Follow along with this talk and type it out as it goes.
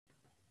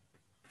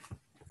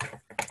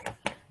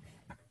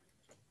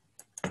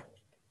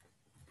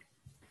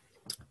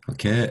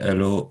Okay,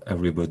 hello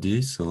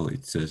everybody. So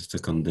it's the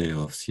second day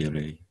of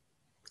CLA,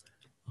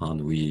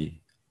 and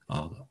we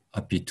are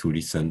happy to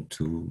listen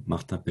to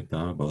Martin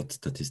Pépin about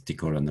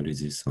statistical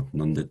analysis of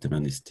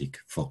non-deterministic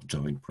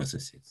fork-join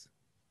processes.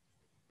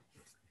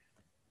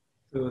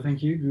 So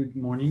thank you. Good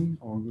morning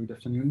or good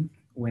afternoon,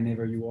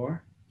 whenever you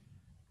are.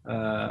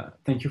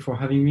 Thank you for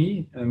having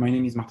me. My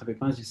name is Martin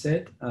Pépin, as you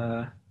said.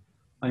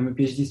 I'm a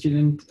PhD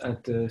student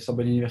at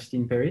Sorbonne University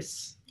in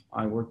Paris.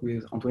 I work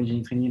with Antoine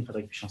Génie-Trainy and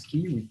Frédéric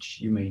Pichansky, which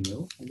you may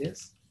know, I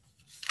guess.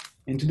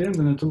 And today I'm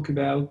going to talk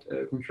about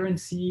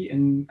concurrency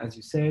and, as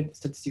you said,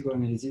 statistical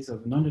analysis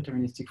of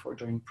non-deterministic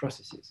fork-join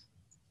processes.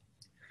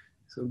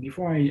 So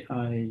before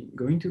I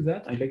go into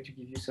that, I'd like to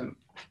give you some,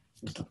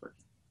 it's not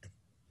working.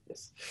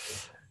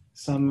 Yes,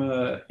 some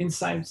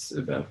insights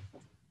about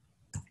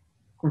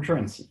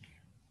concurrency.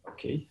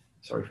 Okay,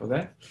 sorry for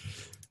that.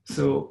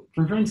 So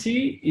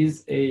concurrency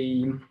is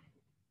a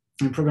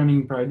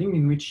programming paradigm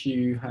in which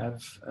you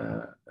have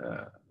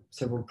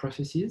several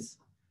processes,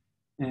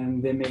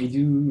 and they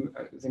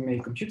may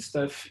compute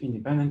stuff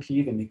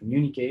independently, they may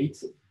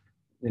communicate,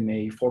 they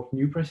may fork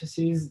new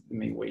processes, they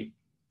may wait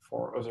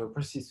for other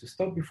processes to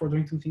stop before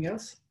doing something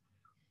else.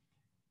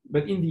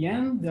 But in the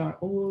end, they are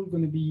all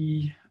going to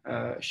be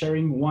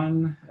sharing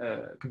one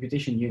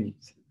computation unit.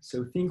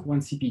 So think one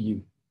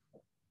CPU.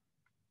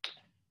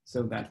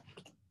 So that,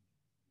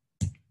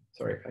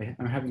 sorry,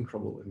 I'm having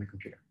trouble with my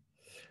computer.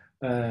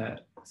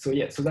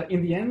 So that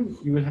in the end,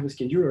 you will have a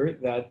scheduler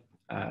that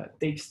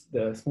takes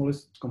the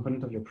smallest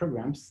component of your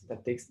programs,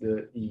 that takes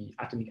the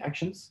atomic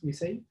actions, we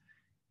say,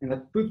 and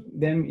that put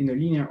them in a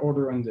linear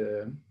order on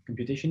the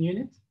computation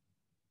unit,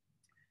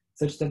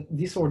 such that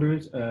this order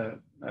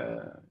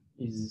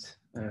is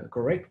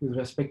correct with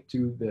respect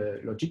to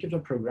the logic of the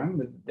program,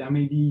 but there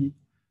may be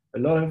a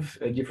lot of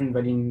different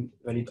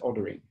valid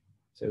ordering.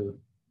 So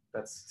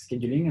that's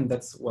scheduling, and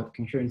that's what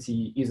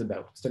concurrency is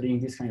about, studying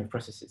this kind of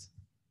processes.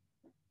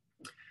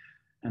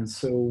 And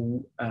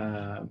so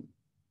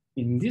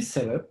in this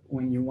setup,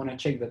 when you want to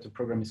check that the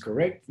program is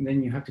correct,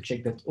 then you have to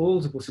check that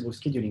all the possible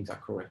schedulings are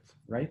correct,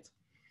 right?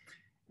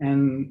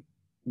 And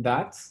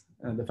that's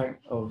the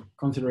fact of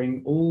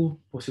considering all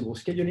possible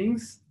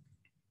schedulings,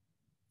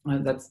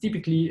 that's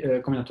typically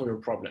a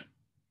combinatorial problem.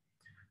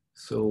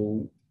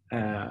 So,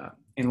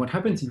 and what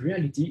happens in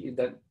reality is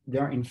that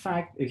there are in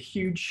fact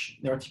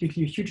there are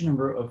typically a huge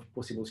number of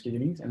possible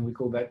schedulings, and we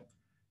call that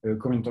a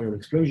combinatorial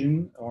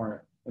explosion,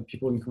 or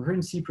people in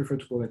concurrency prefer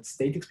to call it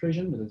state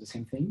explosion, but it's the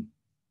same thing.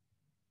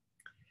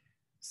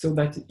 So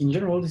that in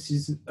general, this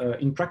is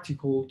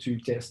impractical to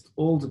test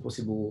all the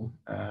possible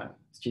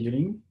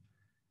scheduling,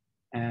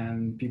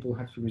 and people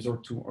have to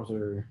resort to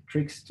other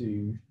tricks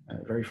to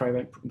verify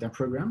their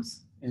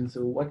programs. And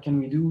so what can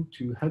we do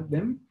to help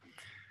them?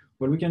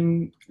 Well, we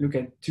can look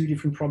at two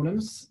different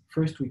problems.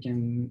 First, we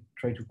can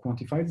try to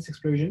quantify this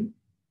explosion.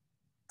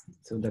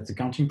 So that's a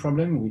counting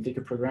problem. We take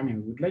a program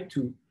and we would like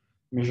to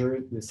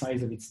measure the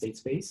size of its state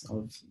space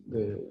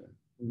we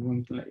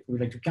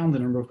would like to count the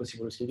number of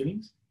possible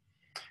schedulings.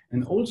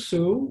 And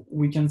also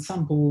we can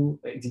sample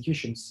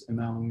executions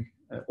among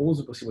all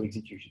the possible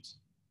executions.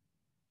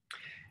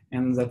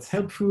 And that's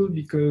helpful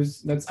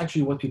because that's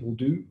actually what people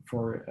do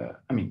for,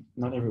 I mean,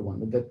 not everyone,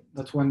 but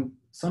that's what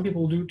some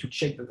people do to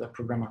check that their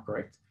program are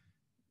correct.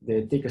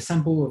 They take a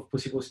sample of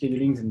possible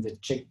schedulings and they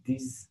check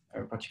these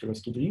particular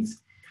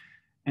schedulings.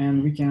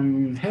 And we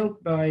can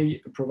help by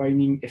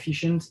providing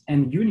efficient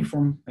and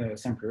uniform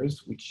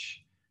samplers,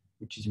 which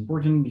is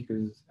important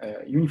because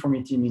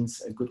uniformity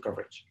means a good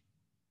coverage.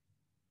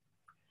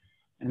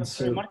 And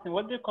so, Martin,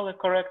 what do you call a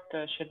correct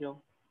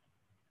schedule?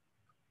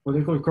 What do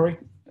you call a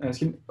correct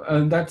schedule?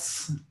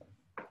 That's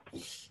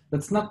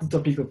not the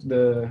topic of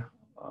the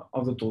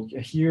talk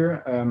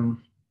here.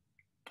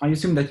 I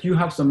assume that you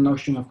have some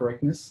notion of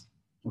correctness.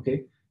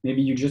 Okay.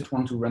 Maybe you just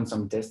want to run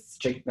some tests,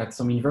 check that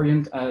some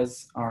invariant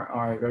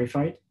are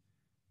verified.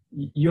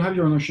 You have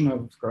your notion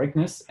of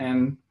correctness,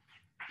 and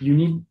you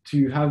need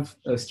to have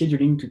a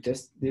scheduling to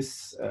test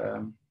this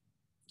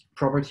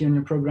property on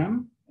your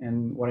program.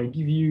 And what I'm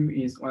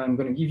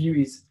going to give you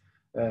is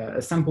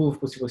a sample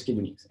of possible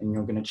schedulings, and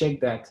you're going to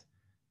check that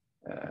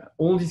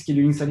all these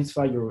schedulings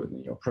satisfy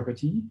your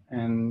property.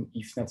 And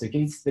if that's the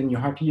case, then you're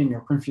happy and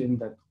you're confident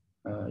that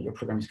your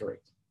program is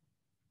correct.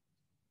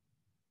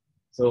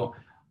 So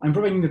I'm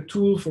providing a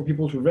tool for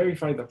people to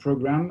verify the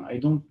program. I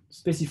don't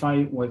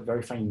specify what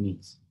verifying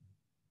means.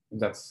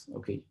 That's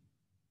okay.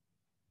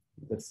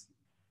 Does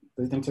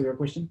it answer your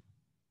question?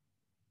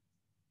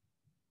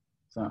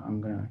 So I'm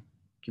gonna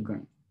keep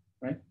going,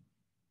 right?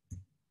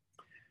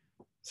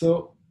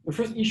 So the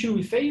first issue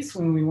we face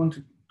when we want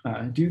to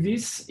do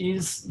this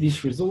is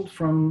this result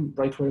from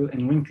Brightwell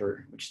and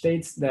Winkler, which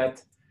states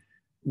that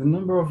the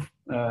number of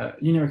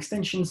linear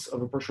extensions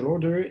of a partial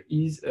order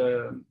is,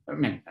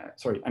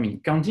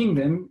 counting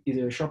them is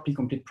a sharply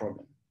complete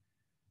problem.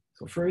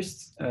 So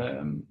first,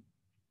 a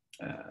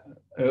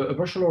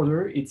partial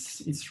order,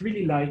 it's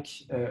really like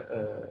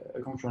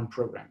a concurrent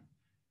program.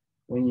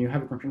 When you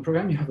have a concurrent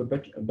program, you have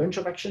a bunch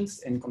of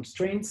actions and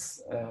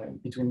constraints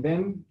between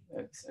them.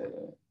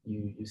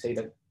 You say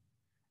that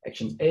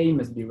action A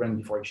must be run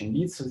before action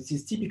B. So this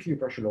is typically a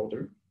partial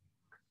order.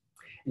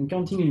 And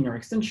counting linear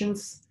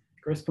extensions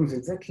corresponds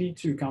exactly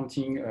to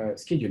counting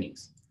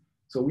schedulings.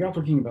 So we are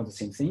talking about the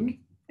same thing.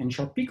 And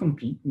short P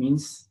complete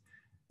means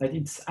that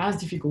it's as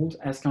difficult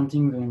as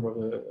counting the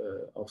number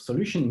of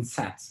solutions in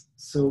SAT.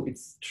 So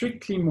it's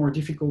strictly more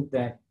difficult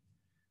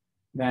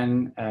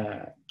than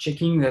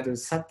checking that a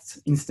SAT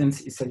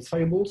instance is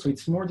satisfiable. So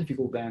it's more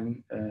difficult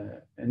than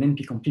an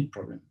NP complete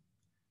problem.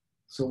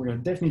 So we are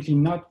definitely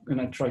not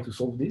gonna try to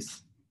solve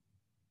this.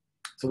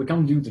 So we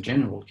can't do the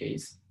general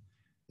case.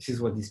 This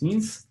is what this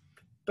means.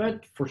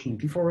 But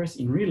fortunately for us,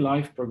 in real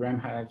life,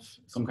 programs have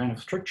some kind of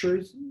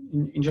structures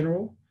in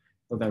general.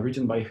 So they're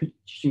written by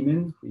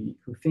humans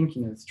who think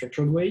in a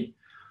structured way.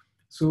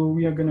 So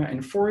we are gonna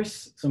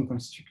enforce some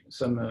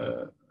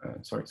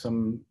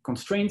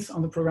constraints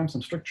on the program,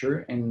 some structure,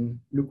 and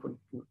look what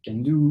we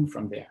can do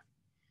from there.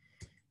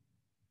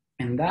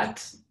 And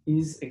that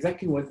is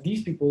exactly what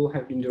these people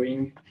have been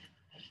doing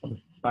for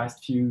the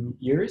past few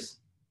years.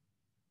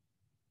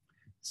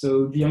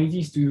 So the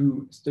idea is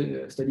to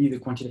study the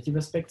quantitative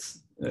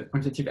aspects,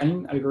 quantitative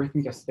and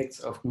algorithmic aspects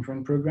of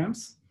concurrent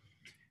programs.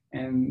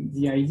 And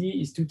the idea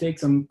is to take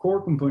some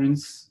core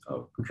components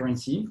of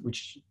concurrency,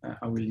 which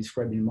I will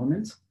describe in a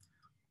moment,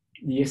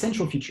 the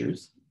essential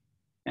features,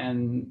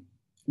 and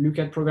look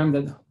at programs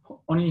that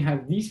only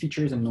have these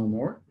features and no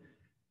more.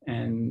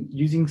 And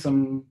using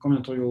some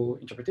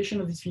combinatorial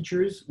interpretation of these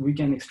features, we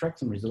can extract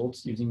some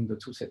results using the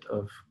toolset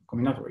of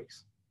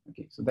combinatorics.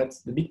 Okay, so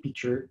that's the big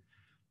picture,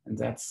 and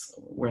that's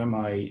where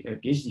my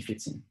PhD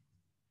fits in.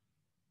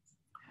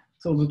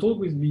 So the talk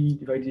will be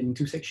divided in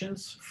two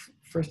sections.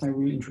 First, I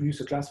will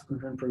introduce a class of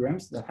concurrent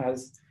programs that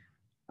has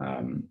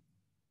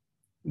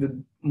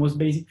the most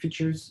basic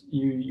features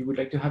you would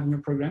like to have in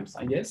your programs,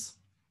 I guess.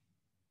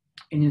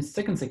 In the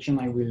second section,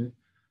 I will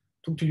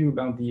talk to you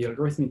about the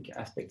algorithmic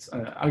aspects,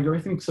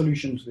 algorithmic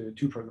solutions to the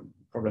two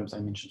problems I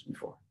mentioned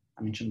before.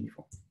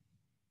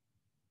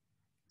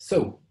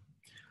 So,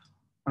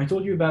 I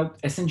told you about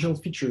essential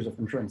features of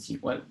concurrency.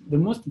 Well, the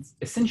most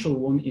essential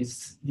one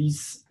is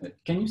these.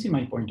 Can you see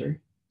my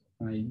pointer?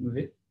 Can I move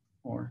it?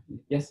 Or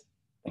yes,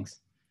 thanks.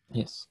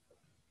 Yes.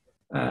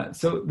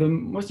 So the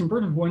most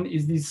important one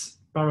is this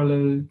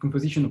parallel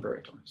composition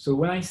operator. So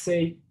when I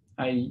say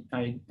I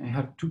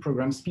have two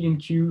programs P and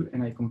Q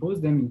and I compose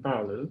them in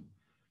parallel,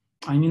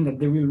 I mean that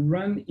they will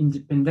run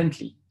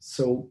independently.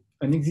 So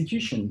an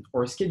execution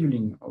or a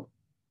scheduling of,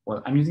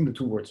 well, I'm using the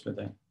two words, but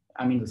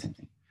I mean the same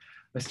thing.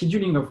 A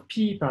scheduling of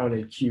P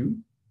parallel Q,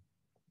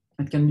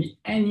 it can be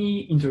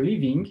any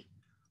interleaving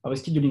of a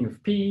scheduling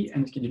of P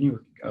and a scheduling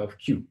of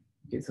Q.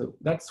 Okay, so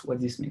that's what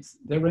this means.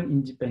 They run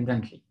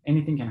independently.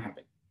 Anything can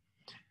happen.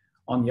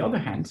 On the other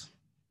hand,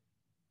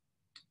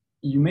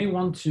 you may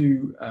want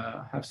to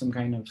have some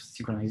kind of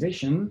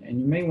synchronization,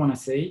 and you may want to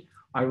say,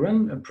 I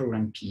run a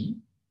program P,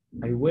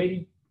 I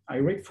wait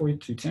for it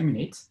to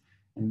terminate,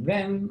 and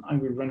then I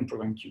will run a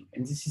program Q.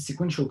 And this is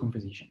sequential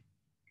composition.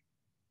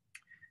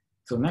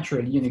 So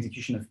naturally, an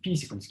execution of P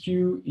sequence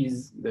Q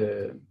is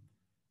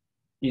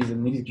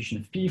an execution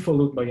of P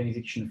followed by an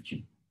execution of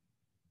Q.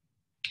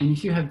 And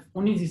if you have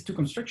only these two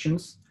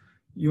constructions,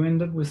 you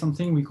end up with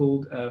something we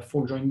call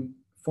fork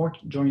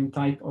join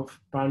type of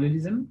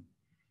parallelism.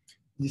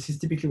 This is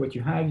typically what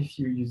you have if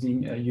you're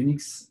using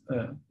Unix,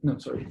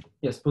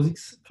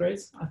 POSIX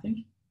threads, I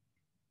think,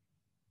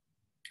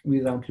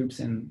 without loops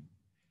and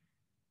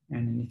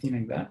anything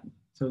like that.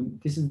 So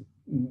this is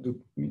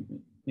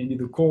maybe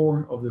the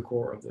core of the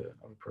program.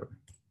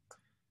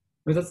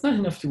 But that's not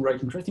enough to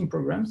write interesting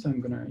programs, so I'm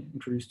going to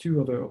introduce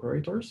two other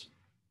operators.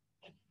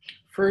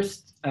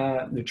 First,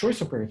 the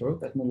choice operator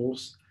that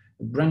models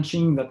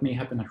branching that may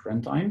happen at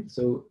runtime.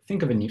 So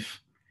think of an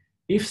if.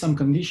 If some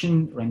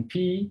condition run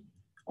P,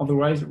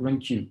 otherwise run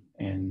Q,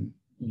 and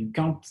you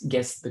can't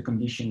guess the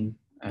condition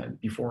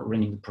before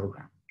running the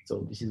program.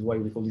 So this is why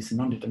we call this a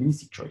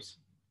non-deterministic choice.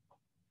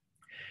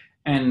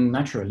 And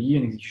naturally,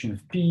 an execution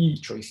of P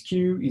choice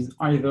Q is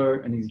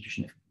either an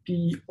execution of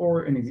P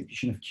or an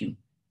execution of Q.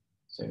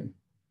 So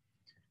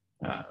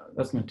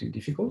that's not too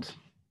difficult.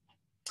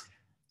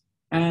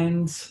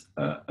 And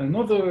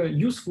another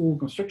useful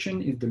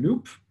construction is the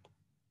loop.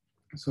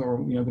 So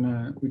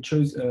we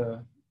chose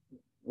a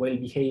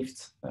well-behaved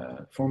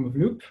form of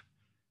loop,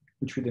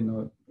 which we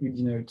denote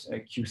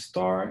Q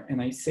star.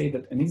 And I say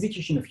that an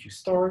execution of Q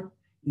star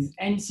is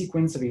any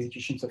sequence of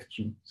executions of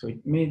Q. So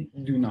it may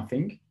do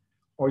nothing,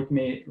 or it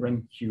may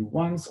run Q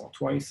once or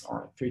twice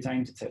or 3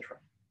 times, etc.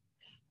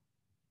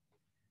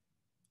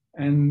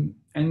 And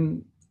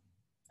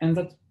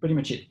that's pretty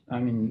much it. I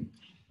mean,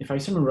 if I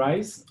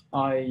summarize,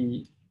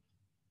 my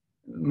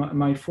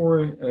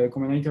 4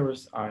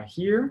 combinators are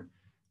here.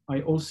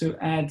 I also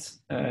add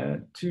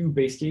 2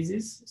 base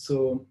cases.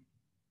 So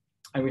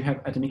I will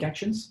have atomic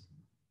actions.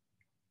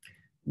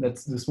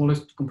 That's the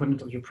smallest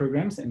component of your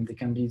programs, and they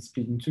can be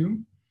split in 2.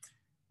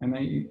 And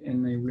I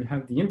will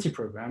have the empty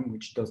program,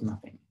 which does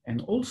nothing.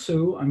 And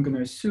also, I'm going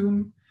to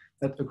assume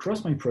that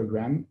across my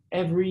program,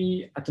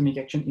 every atomic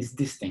action is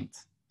distinct.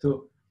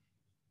 So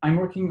I'm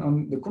working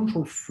on the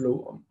control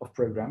flow of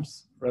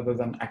programs rather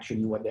than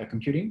actually what they're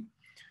computing.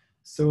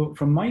 So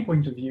from my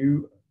point of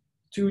view,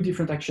 two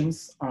different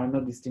actions are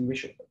not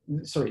distinguishable.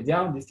 Sorry, they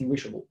are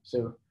distinguishable.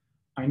 So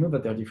I know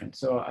that they're different.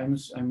 So I'm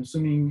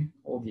assuming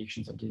all the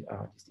actions are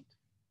distinct.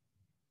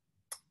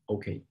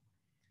 Okay.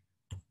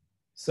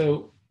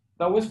 So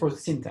that was for the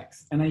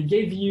syntax. And I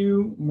gave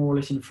you more or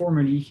less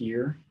informally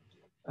here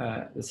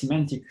the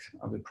semantics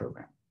of the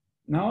program.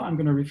 Now I'm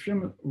going to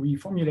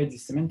reformulate the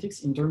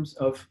semantics in terms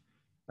of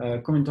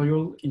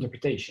combinatorial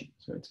interpretation.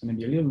 So it's going to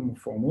be a little more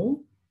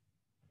formal.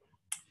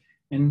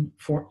 And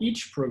for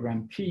each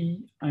program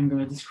P, I'm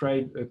going to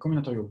describe a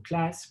combinatorial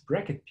class,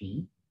 bracket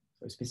P,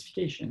 so a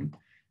specification,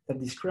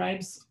 that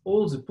describes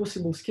all the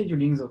possible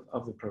schedulings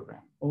of the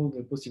program, all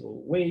the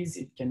possible ways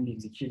it can be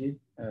executed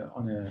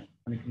on a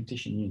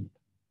computation unit.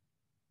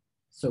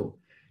 So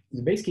in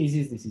the base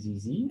cases, this is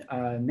easy.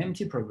 An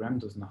empty program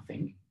does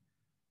nothing.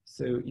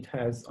 So it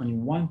has only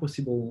one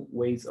possible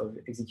ways of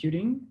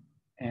executing,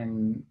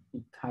 and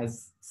it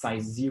has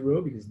size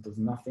 0 because it does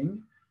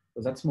nothing.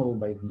 So that's modeled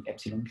by the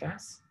epsilon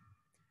class.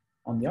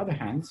 On the other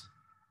hand,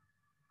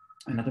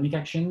 an atomic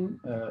action,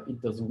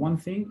 it does one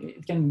thing.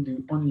 It can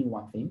do only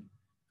one thing.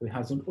 So it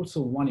has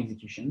also one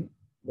execution,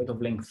 but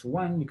of length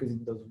 1 because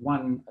it does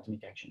one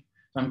atomic action.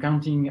 So I'm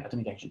counting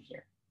atomic action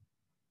here.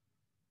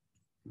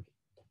 Okay.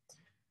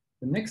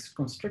 The next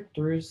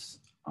constructors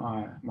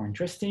are more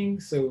interesting.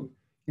 So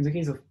in the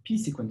case of P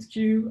sequence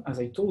Q, as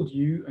I told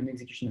you, an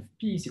execution of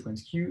P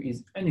sequence Q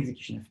is an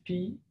execution of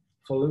P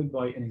followed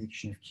by an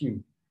execution of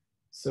Q.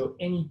 So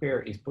any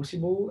pair is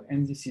possible,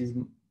 and this is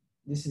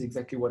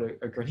exactly what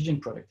a Cartesian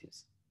product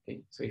is.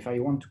 Okay, so if I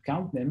want to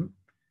count them,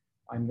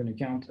 I'm going to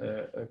count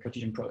a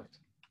Cartesian product.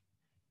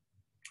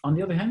 On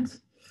the other hand,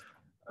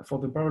 for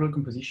the parallel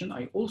composition,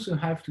 I also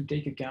have to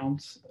take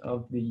account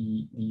of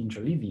the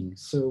interleaving.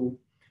 So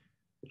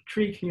the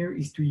trick here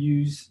is to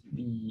use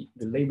the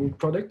labeled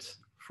product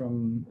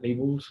from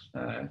labeled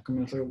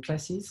combinatorial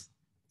classes.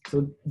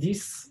 So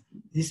this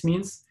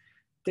means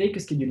take a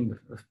scheduling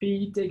of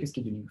P, take a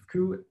scheduling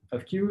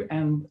of Q,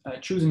 and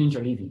choose an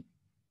interleaving.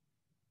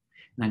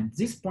 And at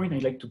this point,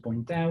 I'd like to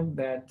point out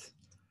that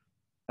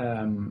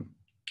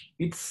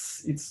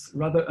it's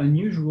rather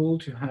unusual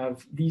to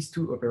have these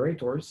two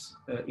operators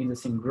in the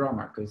same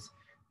grammar, because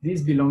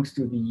this belongs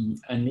to the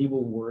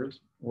unlabeled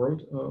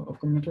world of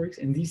combinatorics,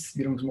 and this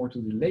belongs more to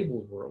the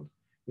labeled world.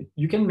 But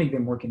you can make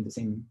them work in the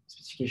same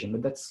specification,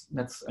 but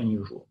that's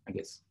unusual, I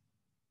guess.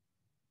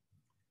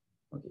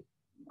 Okay,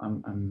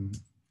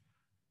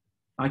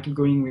 I keep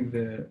going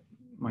with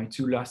my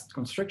two last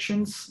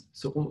constructions.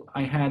 So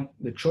I had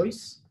the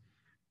choice.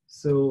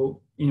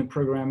 So in a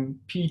program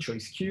P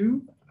choice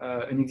Q,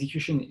 an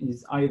execution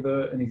is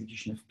either an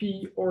execution of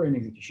P or an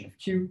execution of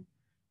Q.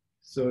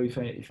 So if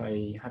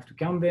I have to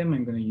count them,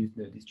 I'm going to use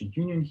the disjoint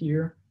union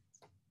here.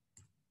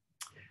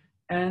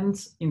 And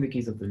in the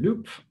case of the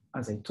loop,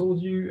 as I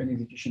told you, an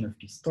execution of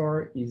P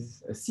star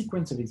is a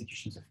sequence of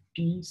executions of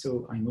P.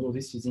 So I model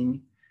this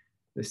using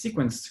the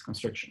sequence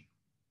construction.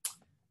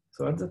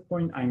 So at that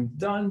point, I'm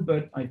done,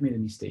 but I've made a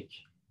mistake.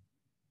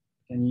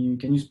 Can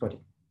you spot it?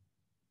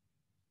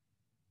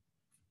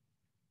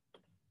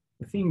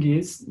 The thing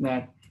is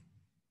that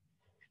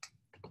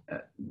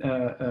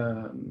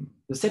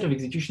the set of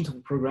executions of a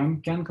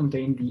program can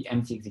contain the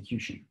empty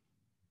execution.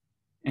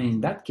 And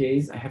in that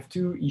case, I have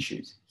two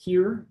issues.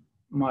 Here,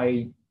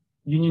 my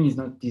union is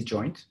not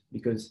disjoint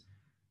because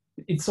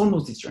it's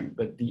almost disjoint,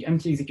 but the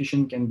empty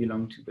execution can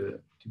belong to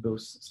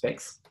both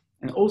specs.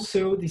 And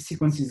also, this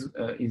sequence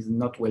is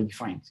not well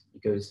defined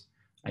because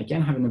I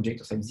can have an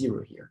object of type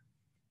 0 here.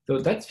 So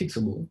that's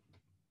fixable.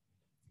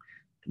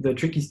 The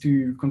trick is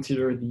to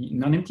consider the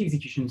non-empty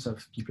executions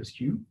of P plus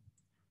Q.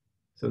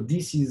 So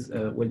this is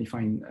a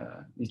well-defined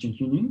disjoint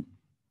union.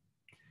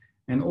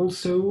 And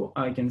also,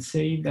 I can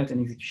say that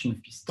an execution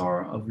of P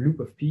star of loop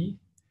of P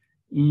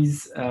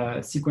is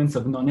a sequence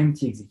of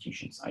non-empty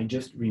executions. I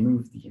just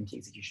removed the empty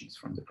executions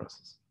from the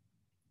process.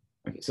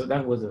 Okay, so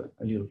that was a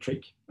little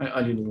trick,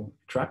 a little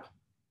trap.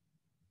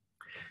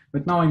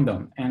 But now I'm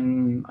done,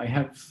 and I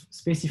have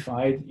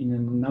specified in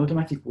an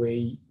automatic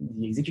way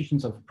the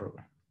executions of the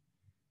program.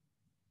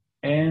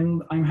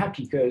 And I'm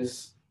happy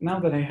because now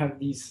that I have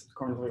this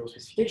combinatorial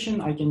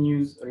specification, I can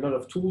use a lot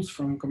of tools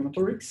from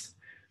combinatorics,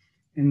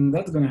 and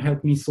that's going to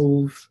help me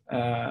solve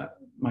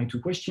my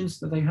two questions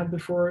that I had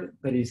before,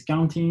 that is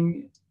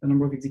counting the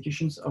number of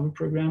executions of a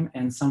program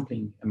and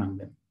sampling among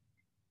them.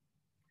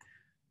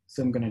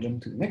 So I'm going to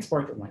jump to the next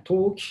part of my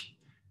talk.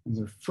 And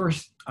the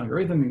first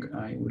algorithm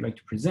I would like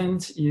to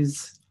present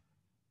is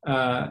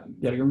the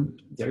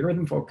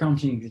algorithm for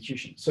counting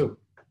execution. So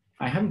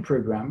I have a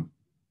program,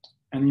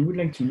 and I would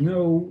like to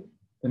know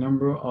the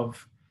number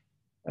of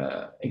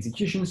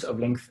executions of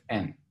length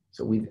n,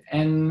 so with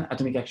n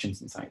atomic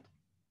actions inside.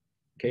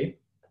 Okay,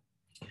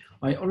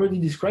 I already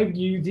described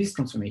you this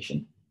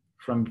transformation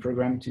from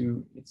program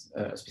to its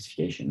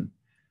specification,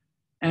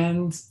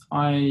 and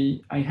I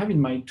have in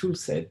my tool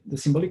set the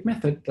symbolic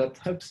method that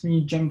helps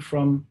me jump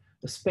from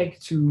a spec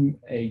to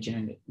a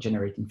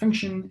generating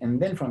function, and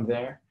then from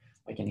there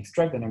I can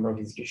extract the number of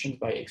executions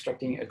by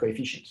extracting a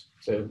coefficient.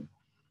 So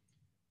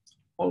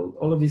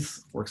all of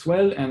this works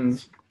well,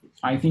 and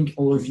I think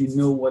all of you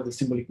know what the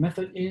symbolic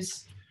method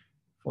is.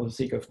 For the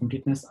sake of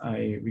completeness,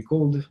 I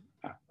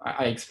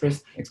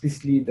expressed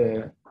explicitly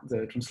the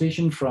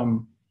translation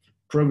from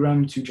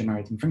program to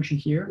generating function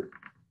here.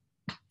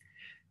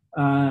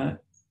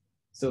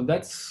 So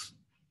that's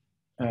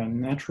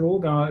natural.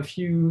 There are a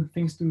few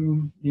things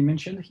to be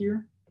mentioned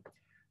here.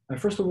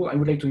 First of all, I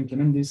would like to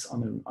implement this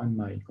on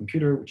my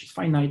computer, which is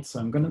finite. So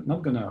I'm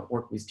not gonna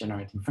work with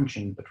generating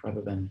function, but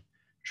rather than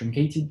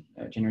truncated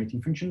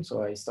generating function.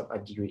 So I stop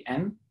at degree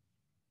n.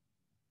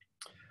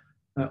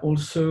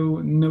 Also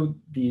note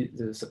the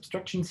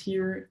subtractions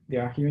here. They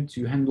are here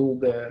to handle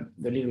the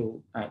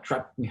little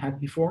trap we had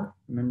before.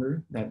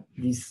 Remember that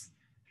this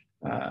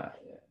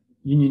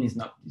union is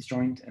not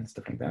disjoint and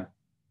stuff like that.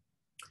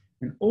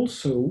 And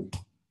also,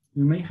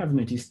 you may have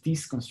noticed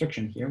this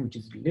construction here, which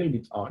is a little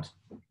bit odd.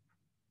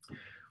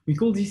 We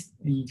call this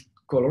the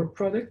colored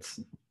product,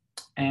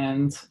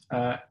 and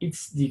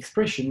it's the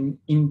expression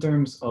in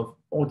terms of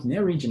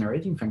ordinary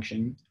generating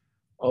function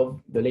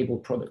of the label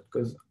product.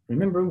 Because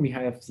remember, we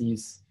have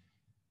these,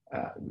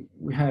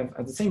 we have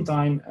at the same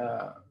time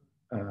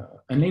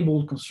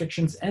unlabeled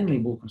constructions and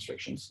labeled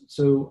constructions.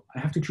 So I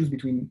have to choose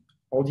between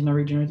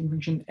ordinary generating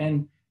function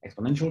and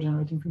exponential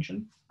generating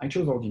function. I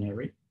chose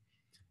ordinary.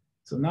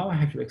 So now I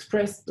have to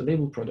express the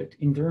label product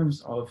in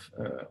terms of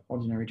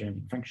ordinary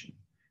generating function.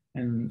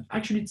 And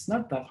actually, it's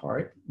not that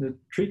hard. The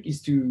trick is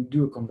to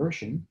do a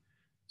conversion.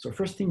 So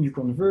first thing, you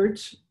convert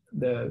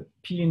the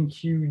P and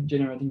Q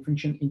generating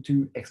function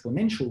into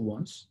exponential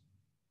ones.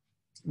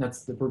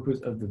 That's the purpose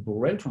of the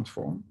Borel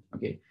transform.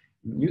 Okay,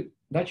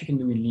 that you can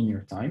do in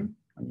linear time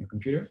on your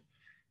computer.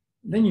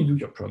 Then you do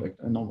your product,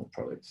 a normal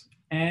product,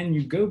 and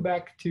you go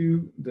back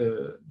to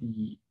the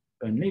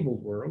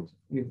unlabeled world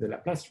with the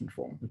Laplace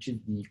transform, which is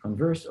the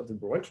converse of the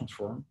Borel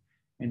transform,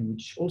 and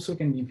which also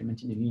can be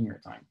implemented in linear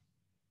time.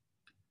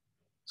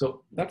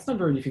 So that's not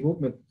very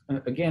difficult, but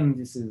again,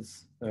 this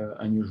is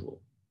unusual.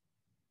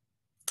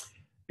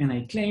 And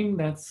I claim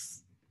that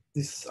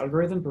this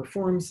algorithm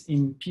performs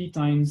in P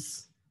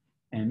times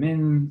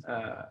Mn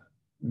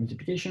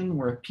multiplication,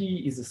 where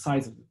P is the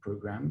size of the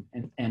program,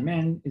 and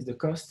Mn is the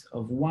cost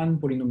of one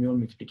polynomial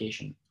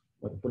multiplication,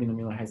 where the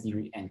polynomial has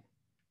degree n.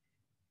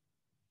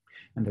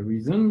 And the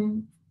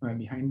reason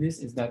behind this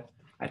is that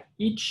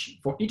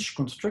for each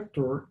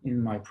constructor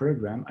in my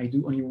program, I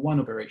do only one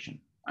operation,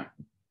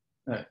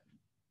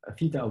 a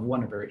theta of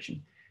one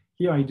operation.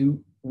 Here I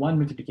do one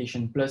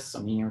multiplication plus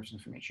some linear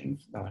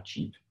transformations that are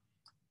cheap.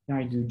 Here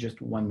I do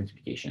just one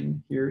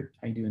multiplication. Here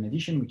I do an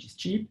addition, which is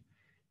cheap.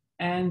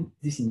 And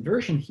this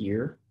inversion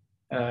here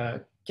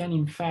can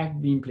in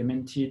fact be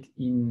implemented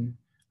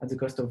at the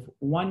cost of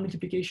one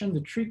multiplication.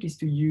 The trick is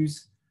to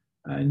use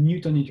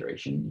Newton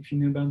iteration, if you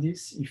know about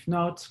this. If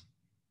not,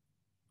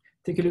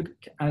 take a look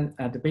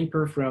at the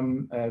paper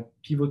from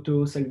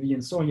Pivotto, Salvi,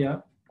 and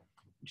Soria,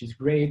 which is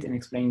great and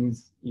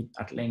explains it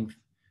at length.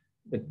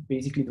 But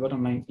basically, the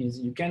bottom line is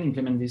you can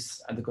implement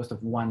this at the cost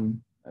of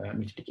one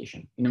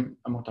multiplication, in an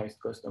amortized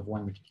cost of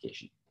one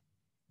multiplication.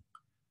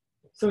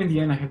 So in the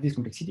end, I have this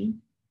complexity.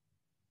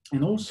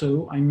 And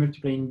also, I'm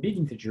multiplying big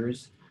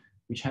integers,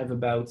 which have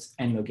about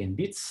n log n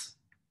bits,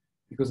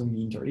 because of the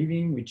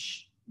interleaving,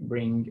 which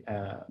bring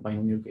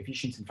binomial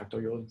coefficients and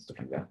factorial and stuff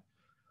like that.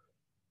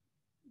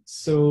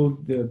 So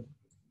the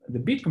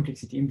bit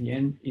complexity in the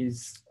end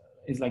is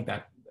like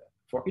that.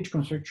 For each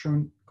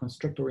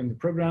constructor in the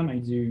program, I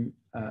do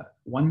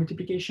one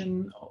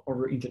multiplication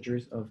over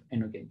integers of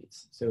n log n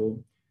bits.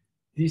 So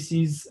this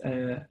is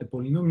a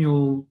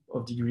polynomial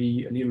of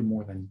degree a little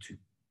more than 2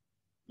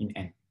 in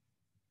n.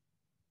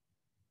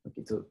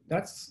 Okay, so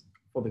that's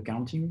for the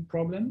counting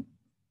problem.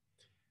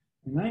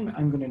 And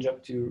I'm going to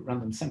jump to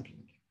random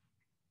sampling.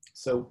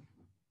 So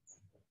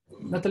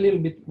not a little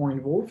bit more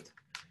involved.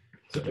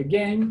 So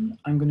again,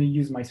 I'm going to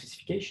use my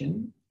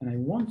specification, and I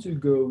want to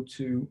go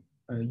to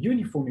a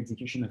uniform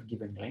execution of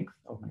given length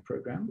of my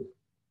program.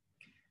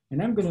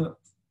 And I'm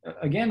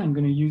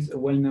going to use a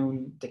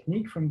well-known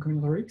technique from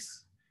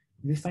combinatorics.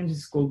 This time this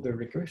is called the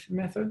recursive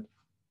method.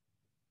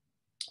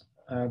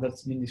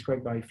 That's been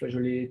described by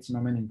Flageolet,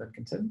 Zimmerman, and Van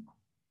Kensen.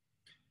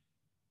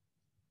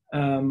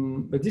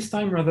 But this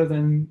time, rather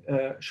than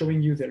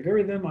showing you the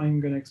algorithm, I'm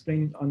going to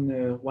explain it on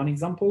one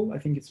example. I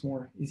think it's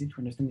more easy to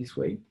understand this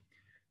way.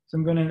 So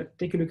I'm going to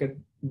take a look at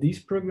this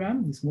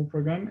program, this small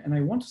program, and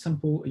I want to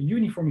sample a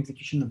uniform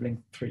execution of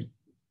length 3.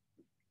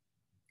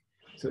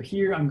 So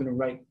here I'm going to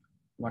write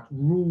what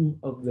rule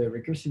of the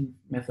recursive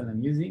method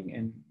I'm using,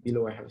 and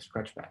below I have a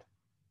scratch pad.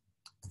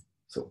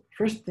 So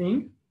first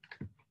thing,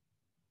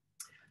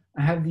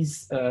 I have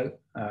this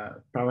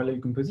parallel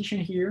composition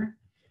here.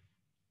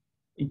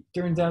 It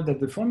turns out that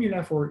the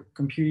formula for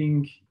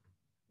computing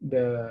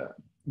the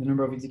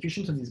number of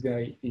executions of this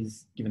guy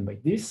is given by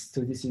this.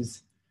 So this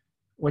is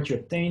what you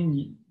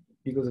obtain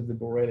because of the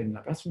Borel and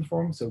Laplace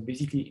transform. So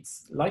basically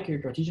it's like a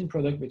Cartesian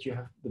product, but you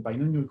have the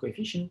binomial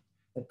coefficient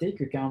that take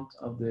account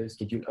of the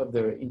schedule of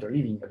the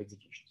interleaving of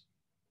executions.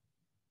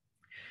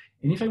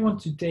 And if I want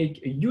to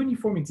take a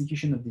uniform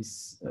execution of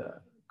this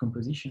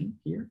composition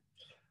here,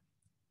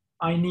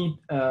 I need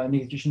an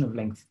execution of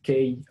length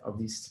k of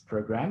this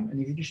program,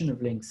 an execution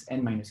of length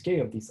n minus k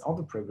of this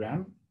other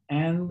program,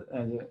 and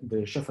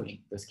the shuffling,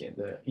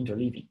 the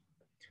interleaving.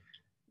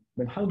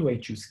 But how do I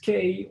choose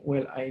k?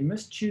 Well, I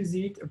must choose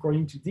it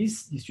according to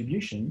this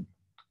distribution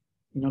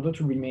in order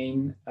to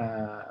remain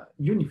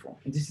uniform.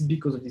 And this is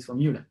because of this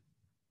formula.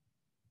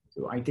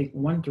 So I take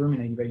one term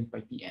and I divide it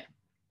by Pn.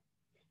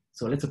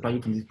 So let's apply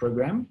it on this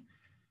program.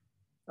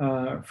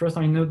 First,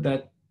 I note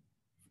that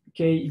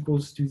k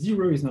equals to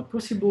 0 is not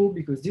possible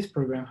because this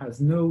program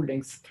has no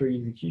length 3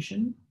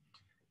 execution.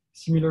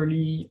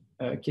 Similarly,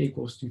 k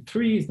equals to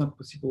 3 is not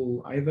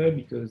possible either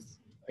because,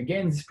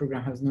 again, this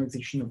program has no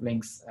execution of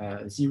length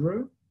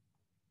 0.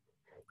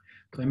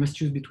 So I must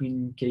choose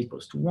between k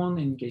equals to 1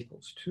 and k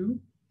equals 2.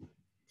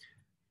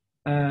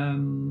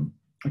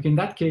 Okay, in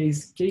that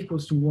case, k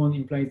equals to 1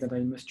 implies that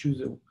I must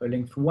choose a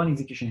length 1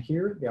 execution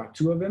here. There are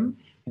 2 of them,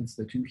 hence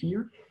the 2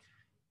 here.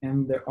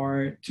 And there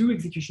are 2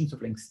 executions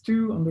of length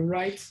 2 on the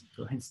right,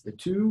 so hence the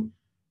 2.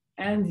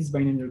 And this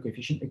binomial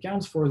coefficient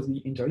accounts for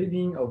the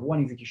interleaving of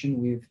 1 execution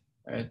with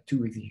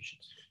 2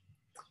 executions.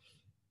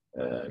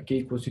 K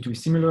equals to 2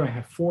 is similar. I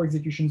have 4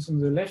 executions on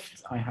the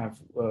left. I have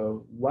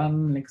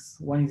one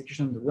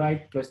execution on the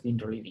right plus the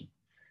interleaving.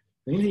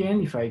 So in the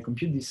end, if I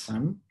compute this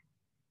sum,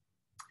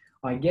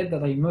 I get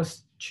that I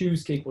must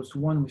choose k equals to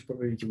 1 with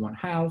probability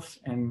 1/2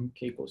 and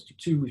k equals to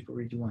 2 with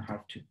probability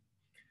 1/2 too.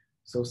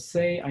 So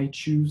say I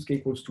choose k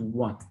equals to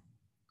 1.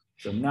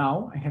 So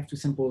now I have to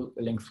sample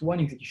the length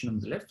 1 execution on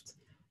the left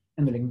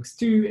and the length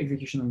 2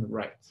 execution on the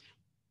right.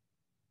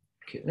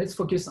 Okay, let's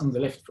focus on the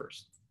left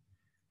first.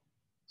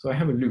 So I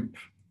have a loop.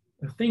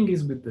 The thing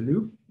is with the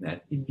loop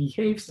that it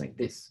behaves like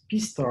this. P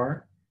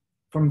star,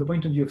 from the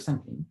point of view of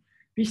sampling,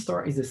 P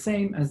star is the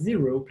same as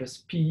 0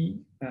 plus P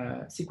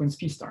sequence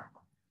P star.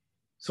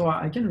 So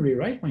I can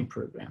rewrite my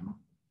program.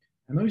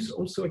 And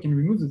also I can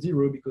remove the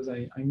 0 because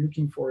I'm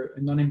looking for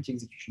a non-empty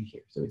execution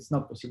here. So it's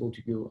not possible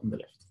to go on the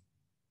left.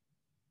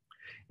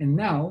 And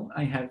now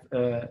I have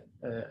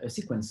a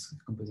sequence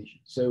composition.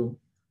 So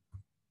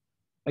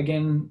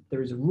again,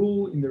 there is a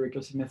rule in the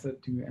recursive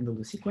method to handle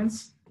the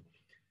sequence.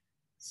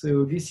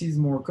 So this is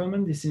more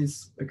common. This is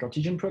a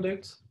Cartesian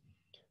product.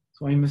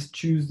 So I must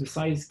choose the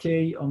size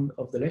k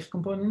of the left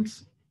component.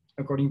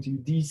 According to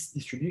this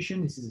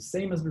distribution, this is the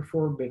same as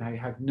before, but I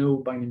have no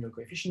binomial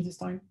coefficient this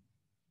time.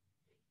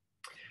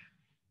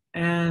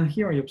 And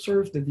here I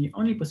observe that the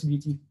only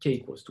possibility k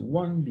equals to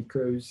 1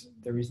 because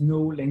there is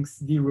no length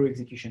 0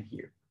 execution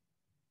here.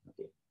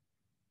 Okay.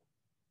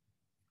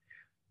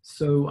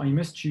 So I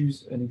must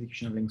choose an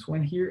execution of length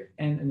 1 here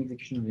and an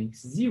execution of length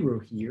 0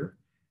 here.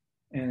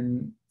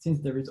 And since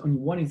there is only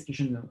one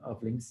execution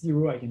of length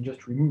 0, I can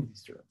just remove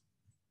this term.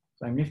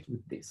 So I'm left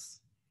with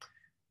this.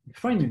 And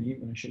finally,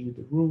 I'm going to show you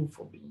the rule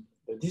for the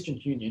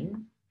disjoint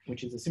union,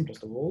 which is the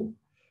simplest of all.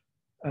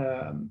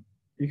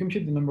 You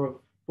compute the number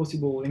of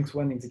possible length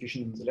 1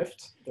 execution on the left.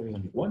 There is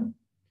only 1.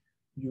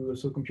 You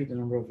also compute the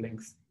number of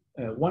length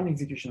 1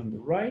 execution on the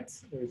right.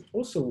 There is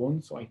also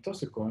 1, so I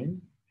toss a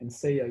coin and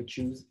say I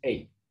choose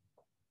A.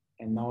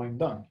 And now I'm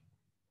done.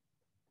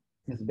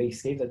 As a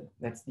base case,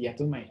 that's the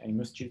atom, I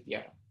must choose the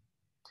atom.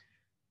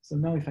 So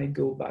now if I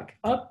go back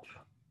up,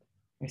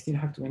 I still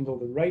have to handle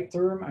the right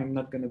term. I'm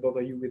not going to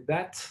bother you with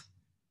that.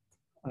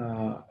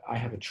 I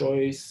have a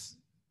choice.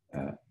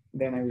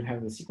 Then I will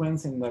have the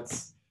sequence, and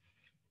that's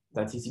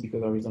easy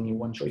because there is only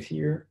one choice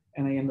here,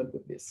 and I end up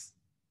with this.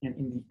 And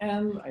in the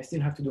end, I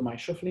still have to do my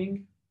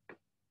shuffling,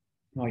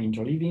 my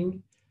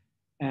interleaving,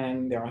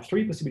 and there are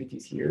 3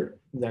 possibilities here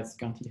that's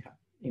counted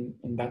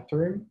in that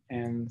term,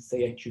 and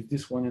say I choose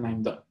this one and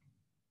I'm done.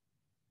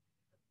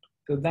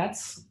 So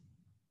that's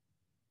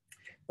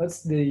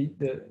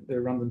the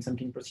random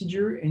sampling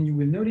procedure, and you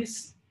will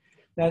notice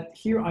that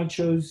here I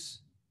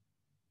chose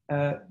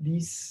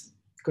this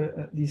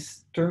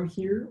term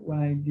here when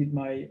I did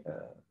my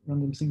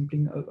random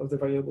sampling of the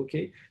variable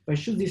k. So I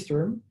choose this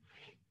term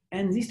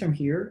and this term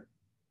here,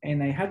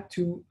 and I had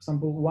to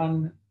sample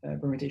one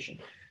permutation.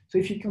 So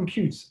if you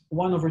compute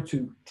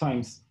 1/2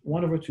 times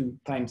 1/2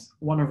 times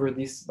 1 over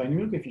this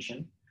binomial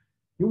coefficient,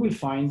 you will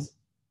find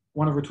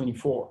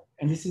 1/24.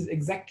 And this is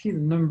exactly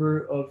the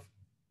number of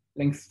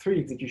length 3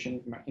 execution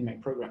in my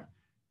program.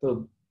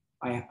 So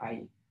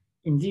I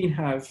indeed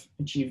have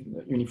achieved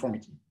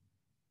uniformity.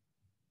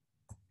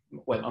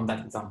 Well, on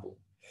that example.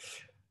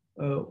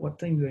 What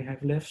time do I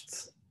have left?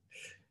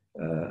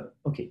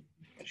 Okay,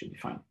 that should be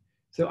fine.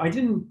 So I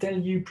didn't tell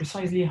you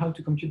precisely how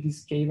to compute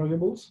these k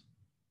variables.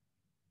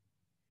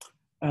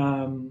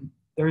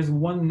 There is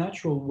one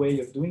natural way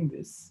of doing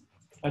this.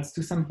 That's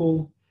to sample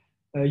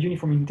a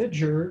uniform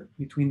integer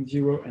between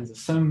 0 and the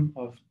sum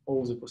of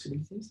all the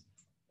possibilities.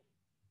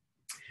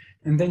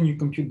 And then you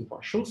compute the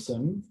partial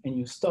sum, and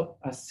you stop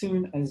as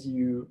soon as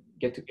you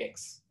get to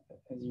x,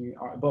 as you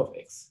are above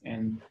x.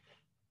 And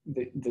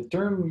the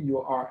term you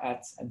are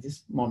at this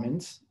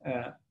moment,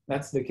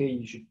 that's the k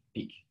you should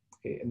pick.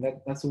 Okay, and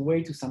that's a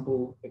way to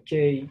sample a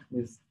k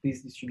with this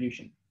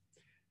distribution.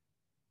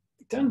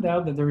 turned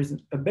out that there is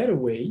a better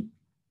way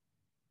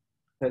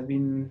that's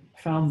been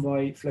found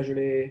by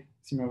Flageolet,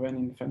 Zimmerman,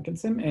 and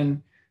Frankenstein,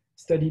 and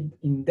studied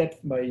in depth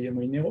by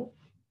Molinero.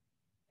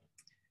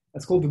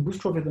 That's called the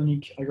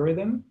Boostrov-Hedonic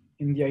algorithm.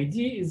 And the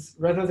idea is,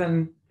 rather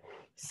than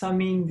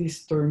summing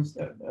these terms,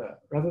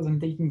 rather than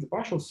taking the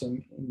partial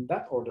sum in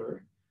that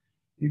order,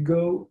 you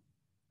go,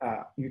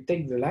 you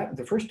take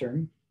the first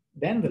term,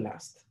 then the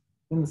last,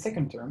 then the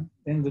second term,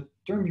 then the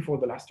term before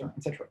the last term,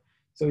 etc.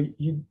 So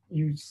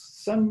you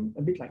sum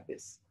a bit like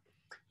this.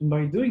 And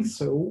by doing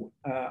so,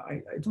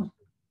 I don't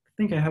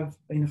think I have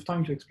enough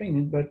time to explain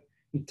it, but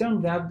it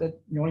turned out that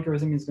your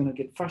algorithm is going to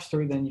get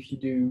faster than if you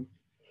do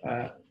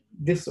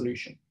this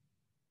solution.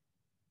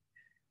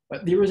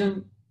 But the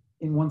reason,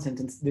 in one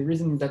sentence, the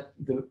reason that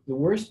the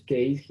worst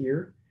case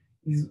here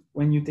is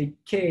when you take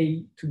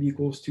k to be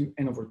equals to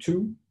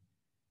n/2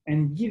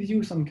 and gives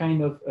you some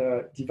kind of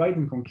divide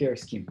and conquer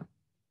scheme.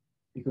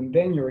 Because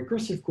then your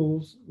recursive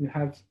calls will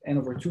have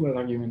n/2 as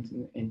argument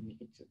and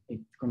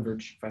it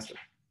converges faster.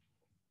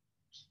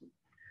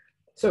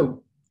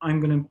 So I'm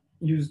going to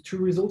use two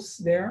results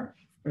there.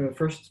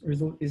 First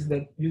result is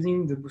that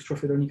using the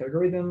Boostrov-Hedonic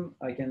algorithm,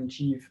 I can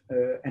achieve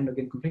n log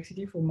n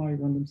complexity for my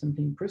random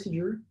sampling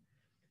procedure.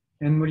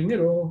 And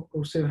Molinero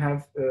also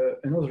have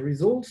another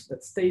result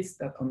that states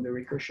that on the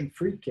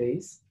recursion-free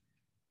case,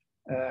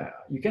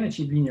 you can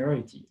achieve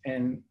linearity.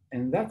 And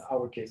that's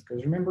our case,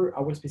 because remember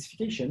our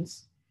specifications,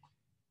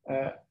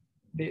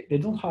 they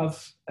don't have,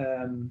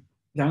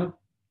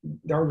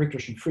 they are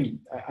recursion-free.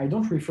 I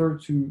don't refer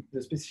to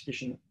the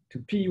specification to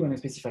P when I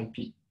specify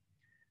P.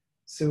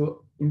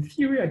 So in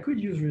theory, I could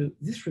use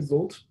this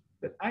result,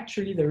 but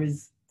actually there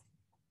is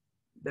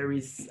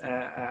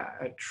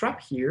a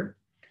trap here,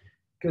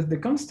 because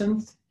the constant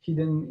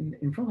hidden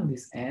in front of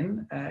this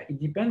n, it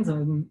depends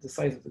on the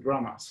size of the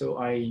grammar. So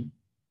I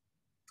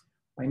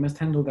must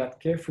handle that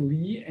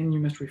carefully, and you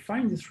must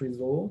refine this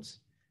result.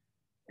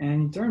 And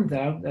it turns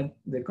out that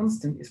the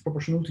constant is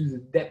proportional to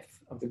the depth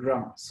of the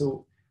grammar.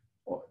 So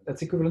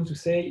that's equivalent to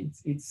say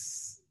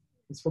it's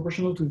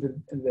proportional to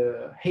the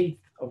height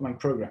of my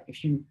program.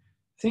 If you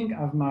think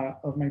of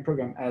my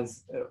program as,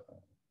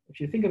 if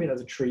you think of it as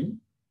a tree,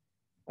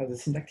 as a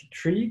syntactic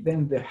tree,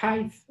 then the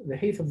height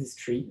of this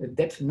tree, the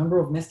depth, number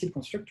of nested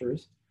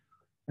constructors,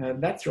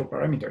 that's your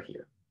parameter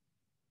here.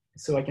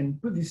 So I can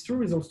put these two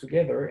results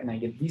together and I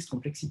get this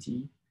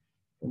complexity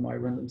for my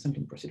random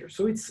sampling procedure.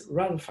 So it's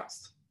rather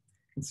fast.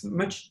 It's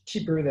much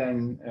cheaper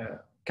than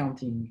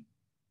counting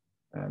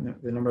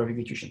the number of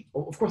executions.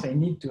 Of course, I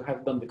need to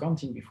have done the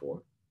counting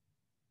before,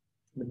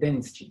 but then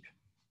it's cheap.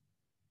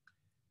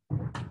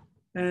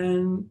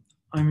 And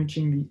I'm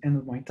reaching the end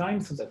of my time,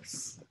 so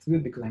that's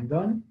good because I'm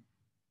done.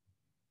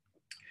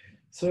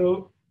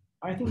 So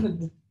I think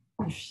that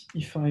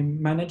if I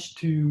manage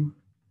to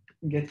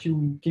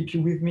keep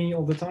you with me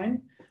all the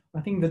time, I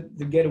think that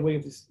the takeaway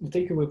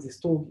of this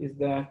talk is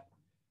that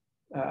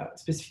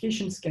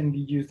specifications can be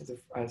used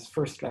as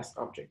first-class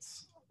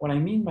objects. What I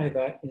mean by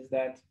that is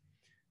that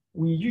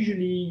we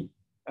usually,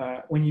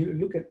 when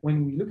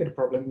we look at a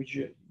problem, we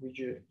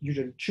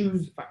usually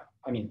choose,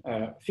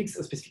 fix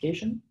a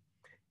specification,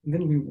 and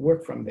then we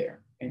work from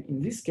there. And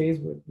in this case,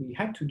 what we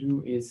had to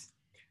do is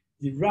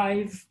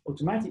derive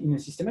in a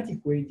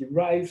systematic way,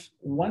 derive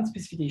one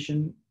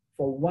specification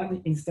for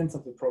one instance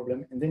of the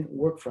problem, and then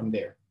work from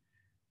there.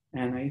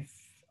 And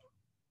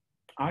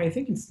I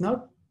think it's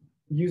not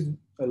used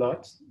a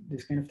lot,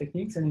 this kind of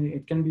techniques, and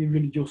it can be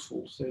really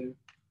useful. So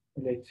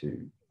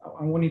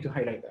I wanted to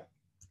highlight that.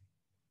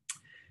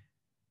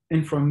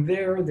 And from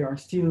there are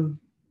still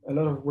a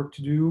lot of work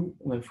to do.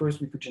 Well, first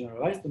we could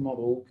generalize the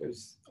model,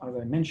 because as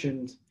I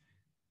mentioned,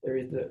 there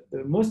is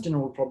the most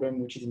general problem,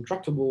 which is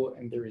intractable,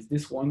 and there is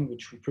this one,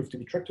 which we prove to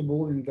be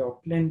tractable, and there are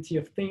plenty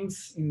of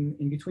things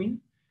in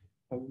between.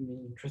 It would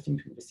be interesting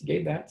to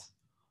investigate that.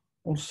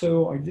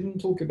 Also, I didn't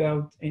talk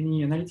about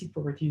any analytic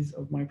properties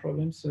of my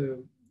problem,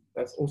 so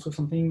that's also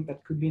something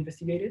that could be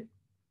investigated.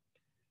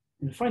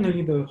 And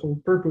finally, the whole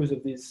purpose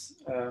of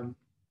this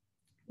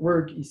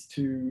work is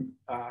to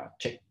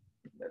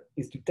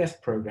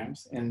test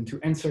programs and to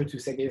answer to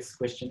Sergei's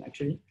question,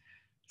 actually.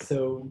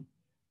 So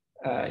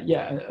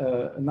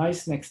a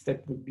nice next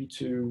step would be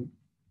to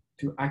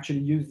actually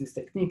use these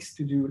techniques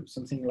to do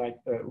something like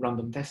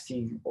random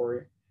testing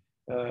or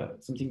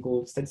something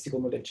called statistical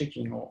model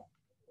checking, or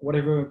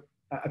whatever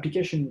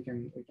application we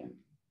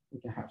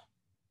can have.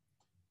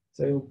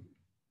 So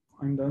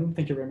I'm done.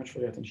 Thank you very much for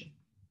your attention.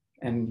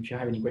 And if you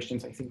have any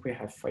questions, I think we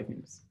have 5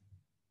 minutes.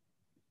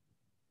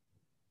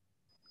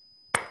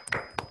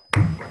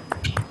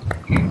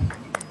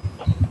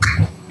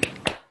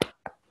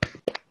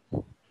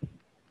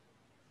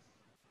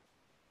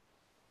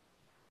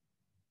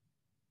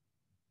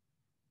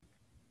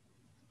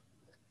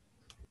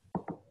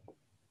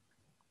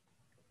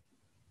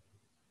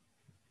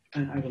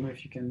 And I don't know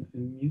if you can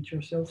unmute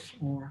yourself,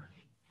 or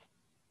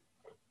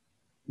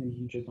maybe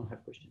you just don't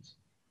have questions.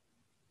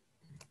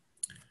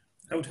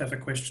 I would have a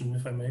question,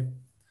 if I may.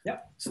 Yeah.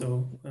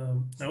 So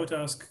I would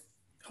ask,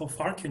 how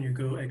far can you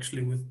go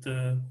actually with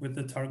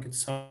the target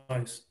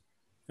size?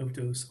 of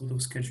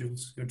those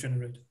schedules you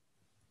generate?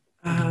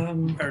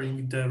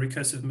 Comparing the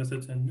recursive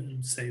method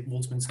and say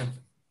Boltzmann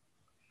sampling.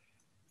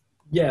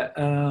 Yeah,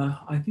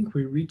 I think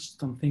we reached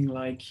something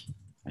like,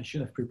 I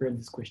should have prepared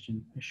this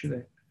question. I should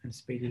have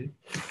anticipated it.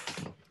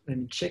 Let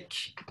me check.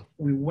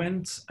 We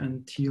went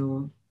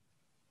until...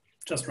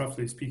 Just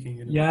roughly speaking.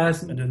 You know,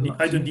 yes.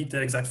 I don't need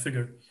the exact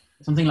figure.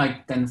 Something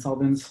like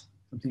 10,000,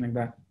 something like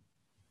that.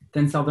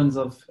 10,000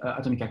 of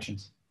atomic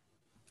actions.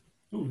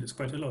 Oh, that's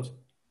quite a lot.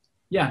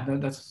 Yeah,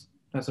 that's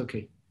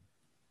okay.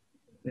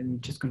 Let me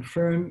just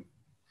confirm.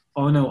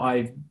 Oh no,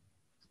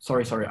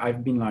 sorry,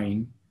 I've been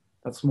lying.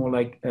 That's more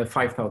like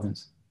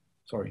 5,000.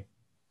 Sorry.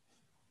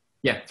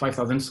 Yeah,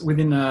 5,000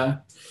 within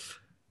a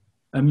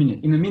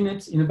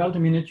minute. In about a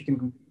minute, you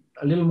can,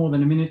 a little more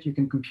than a minute, you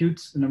can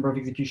compute the number of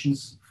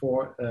executions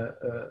for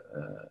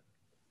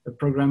a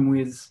program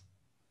with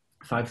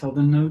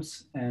 5,000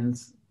 nodes and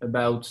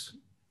about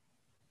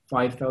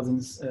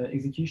 5,000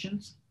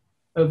 executions.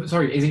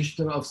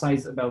 Execution of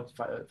size about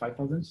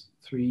 5,000,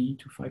 3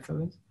 to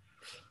 5,000.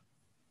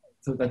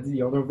 So that's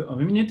the order of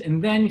a minute.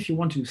 And then if you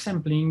want to do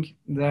sampling,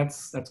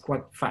 that's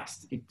quite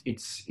fast.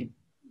 It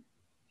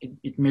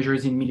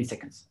measures in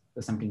milliseconds,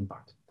 the sampling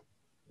part.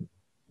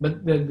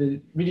 But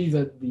really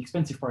the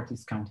expensive part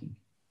is counting.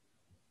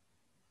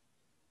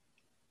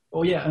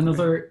 Oh yeah,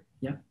 another,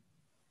 yeah.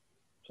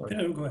 Sorry.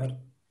 Yeah, go ahead.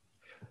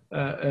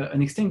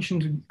 An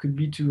extension could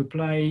be to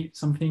apply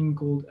something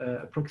called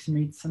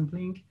approximate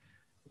sampling.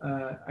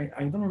 I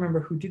don't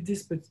remember who did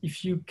this, but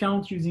if you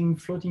count using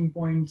floating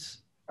point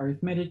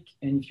arithmetic,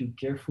 and if you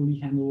carefully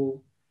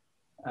handle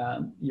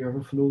your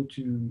overflow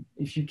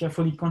if you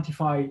carefully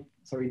quantify,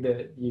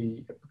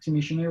 the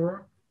approximation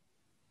error,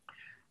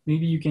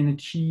 maybe you can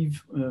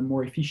achieve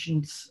more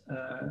efficient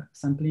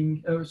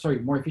sampling,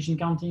 more efficient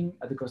counting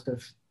at the cost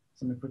of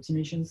some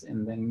approximations,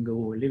 and then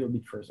go a little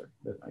bit further,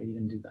 but I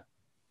didn't do that.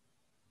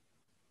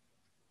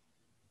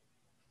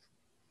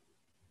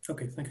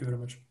 Okay, thank you very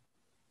much.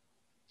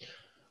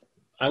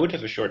 I would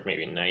have a short,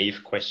 maybe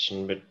naive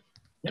question, but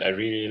I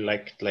really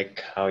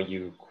liked how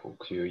you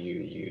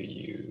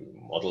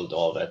modeled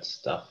all that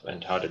stuff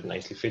and how that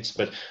nicely fits.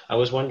 But I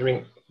was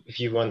wondering if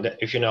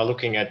you're now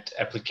looking at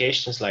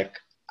applications, like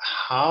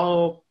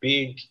how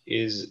big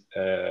is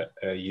a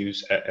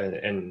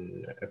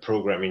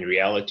program in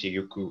reality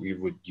you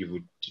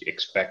would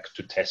expect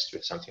to test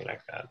with something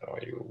like that, or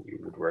you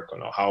would work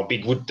on, or how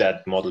big would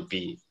that model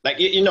be? Like,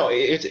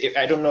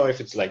 I don't know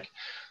if it's like,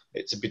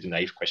 it's a bit a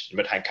naive question,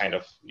 but I kind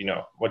of,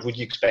 what would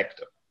you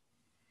expect?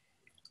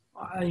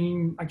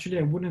 I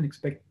wouldn't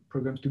expect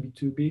programs to be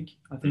too big.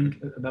 I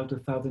think about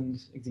 1,000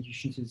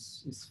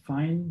 executions is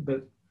fine,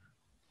 but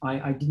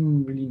I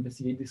didn't really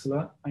investigate this a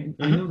lot. I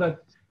know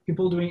that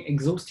people doing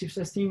exhaustive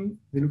testing,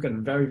 they look at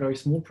very, very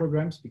small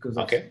programs because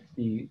of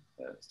the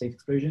state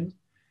explosion.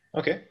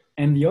 Okay.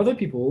 And the other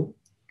people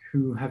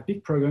who have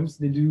big programs,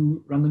 they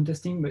do random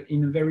testing, but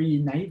in a very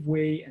naive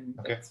way, and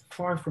it's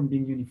far from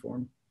being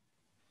uniform.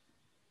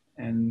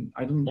 And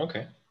I don't...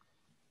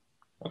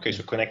 Okay,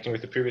 so connecting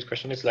with the previous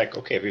question, it's like,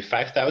 okay, with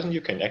 5,000,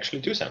 you can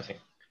actually do something.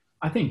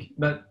 I think,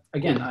 but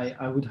again,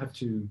 I would have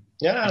to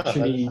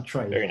actually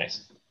try. Very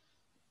nice.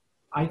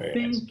 I'm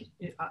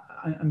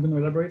going to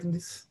elaborate on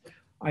this.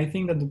 I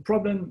think that the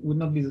problem would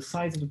not be the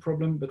size of the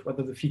problem, but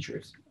rather the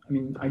features. I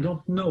mean, I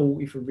don't know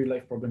if a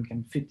real-life problem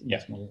can fit in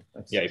this model.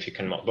 If you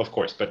can, of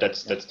course, but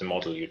that's the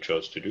model you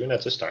chose to do, and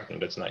that's a start,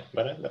 and that's nice.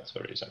 But that's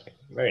already something.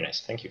 Very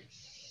nice, thank you.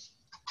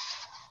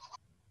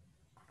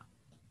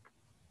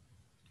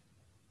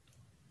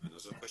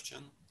 Another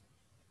question?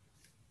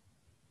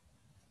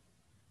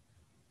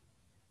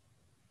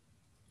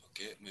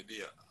 Okay,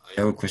 maybe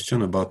I have a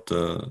question about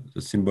the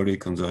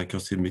symbolic and the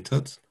recursive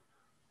methods,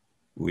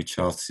 which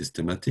are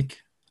systematic.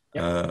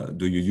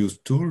 Do you use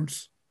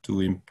tools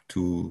to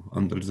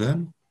handle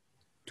them,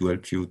 to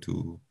help you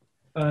to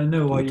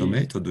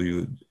automate, or do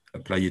you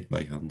apply it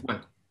by hand?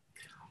 Well,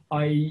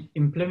 I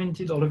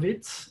implemented all of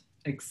it,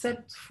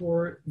 except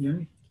for,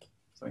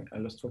 sorry, I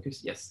lost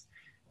focus, yes.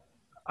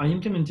 I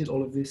implemented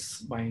all of this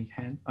by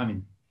hand.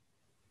 I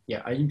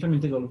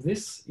implemented all of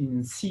this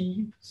in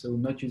C, so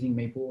not using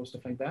Maple or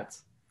stuff like that.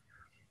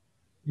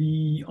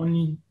 The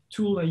only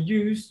tool I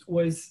used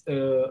was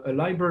a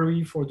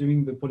library for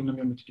doing the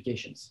polynomial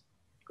multiplications,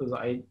 because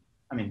a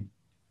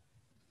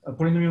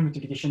polynomial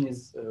multiplication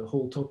is a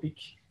whole topic,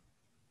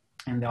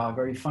 and there are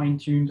very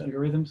fine-tuned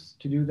algorithms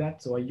to do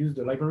that. So I used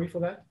the library for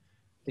that.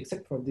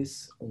 Except for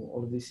this,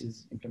 all of this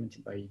is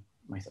implemented by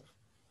myself.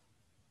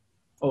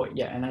 Oh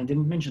yeah, and I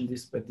didn't mention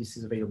this, but this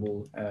is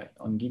available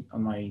on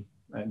my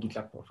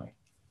GitLab profile.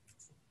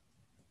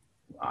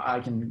 I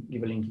can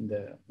give a link in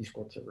the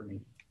Discord server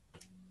maybe.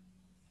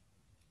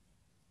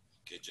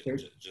 Okay,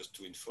 just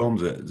to inform,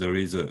 there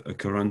is a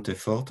current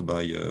effort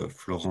by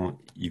Florent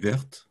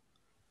Yvert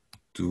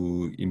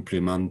to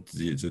implement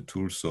the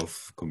tools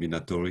of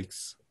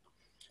combinatorics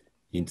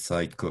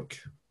inside Coq.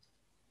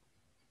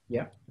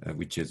 Yeah.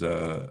 Which is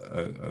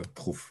a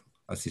proof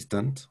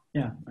assistant.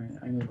 Yeah,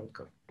 I know about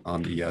Coq.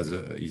 And he has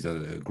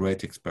a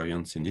great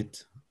experience in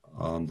it.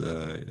 And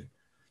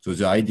so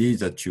the idea is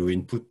that you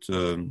input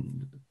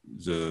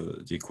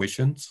the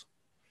equations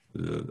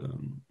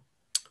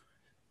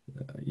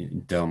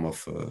in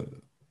terms of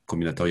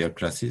combinatorial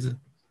classes,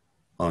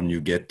 and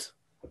you get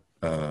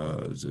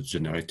the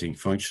generating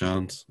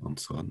functions and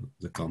so on,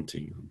 the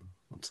counting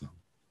and so on.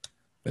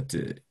 But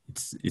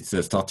it's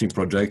a starting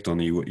project,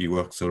 and he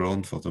works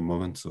alone for the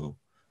moment, so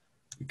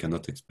we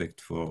cannot expect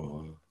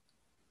for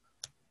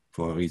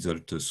a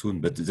result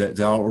soon. But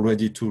there are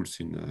already tools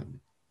in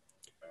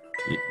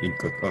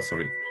code. Oh,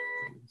 sorry,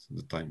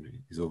 the time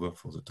is over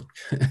for the talk.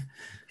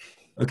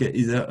 Okay,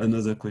 is there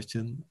another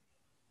question?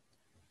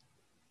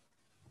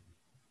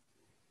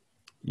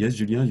 Yes,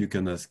 Julien, you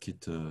can ask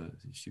it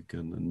if you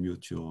can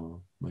unmute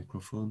your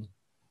microphone.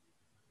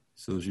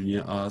 So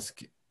Julien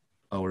asked,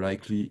 how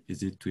likely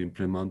is it to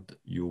implement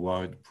your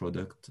wide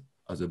product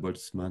as a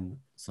Boltzmann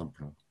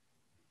sampler?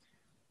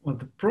 Well,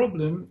 the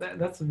problem,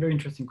 that's a very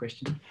interesting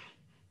question.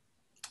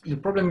 The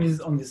problem is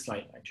on this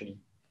slide, actually.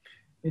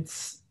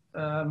 It's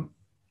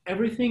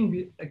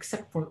everything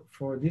except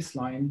for this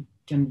line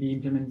can be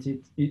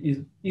implemented. It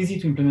is easy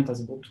to implement as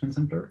a Boltzmann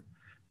sampler.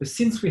 But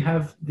since we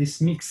have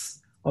this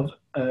mix of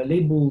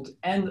labeled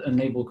and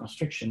unlabeled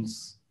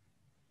constructions,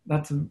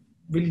 that's a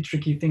really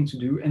tricky thing to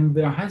do. And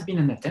there has been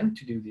an attempt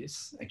to do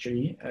this,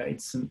 actually.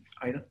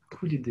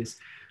 Who did this?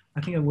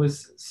 I think it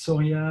was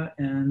Soria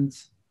and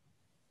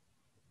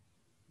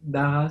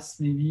Daras,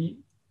 maybe.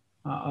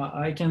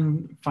 I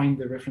can find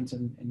the reference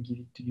and give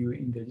it to you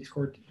in the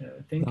Discord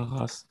thing.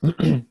 Daras,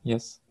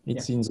 yes,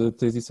 it's in the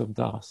thesis of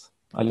Daras,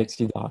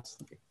 Alexis Daras.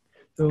 Okay.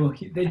 So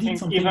they did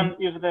something. Even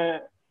if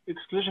the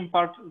exclusion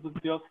part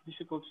would be also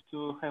difficult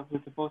to have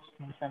with the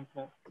Boltzmann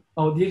sampler.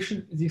 Oh, the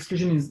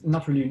exclusion is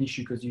not really an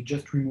issue because you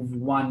just remove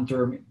one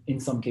term in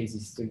some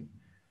cases. So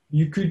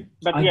you could.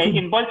 But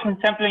in Boltzmann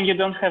sampling, you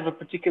don't have a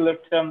particular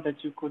term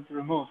that you could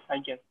remove, I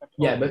guess.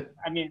 But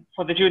I mean,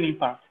 for the tuning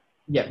part.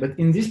 Yeah, but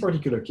in this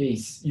particular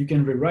case, you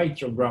can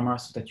rewrite your grammar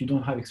so that you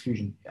don't have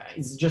exclusion.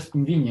 It's just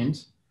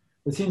convenient.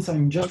 But since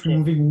I'm just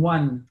removing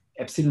one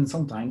epsilon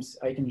sometimes,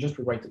 I can just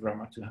rewrite the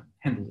grammar to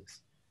handle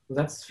this. So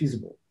that's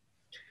feasible.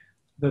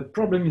 The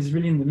problem is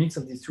really in the mix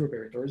of these two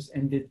operators,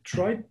 and they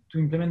tried to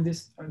implement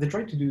this. They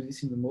tried to do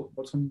this in the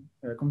Boltzmann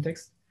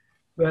context,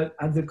 but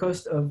at the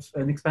cost of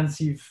an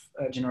expansive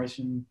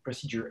generation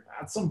procedure.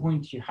 At some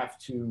point, you have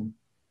to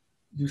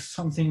do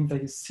something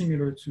that is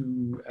similar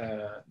to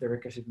the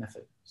recursive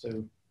method.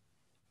 So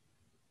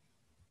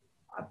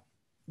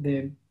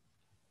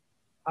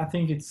I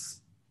think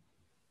it's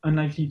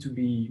unlikely to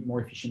be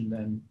more efficient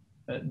than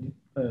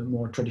a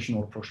more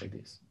traditional approach like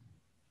this.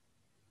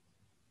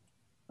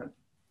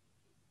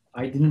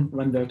 I didn't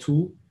run their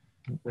tool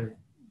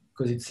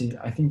because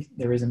I think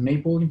there is a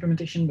Maple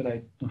implementation, but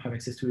I don't have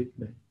access to it.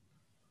 But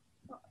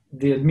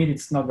they admit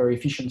it's not very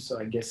efficient, so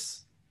I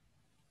guess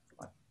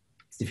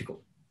it's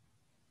difficult.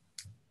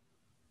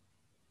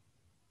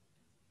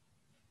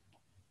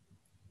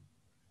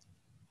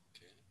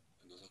 Okay,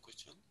 another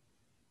question.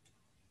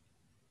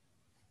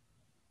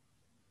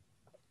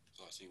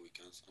 So I think we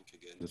can thank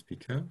again the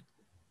speaker.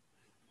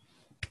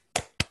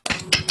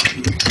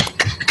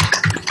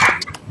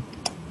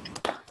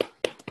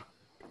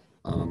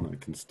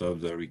 I can stop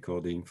the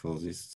recording for this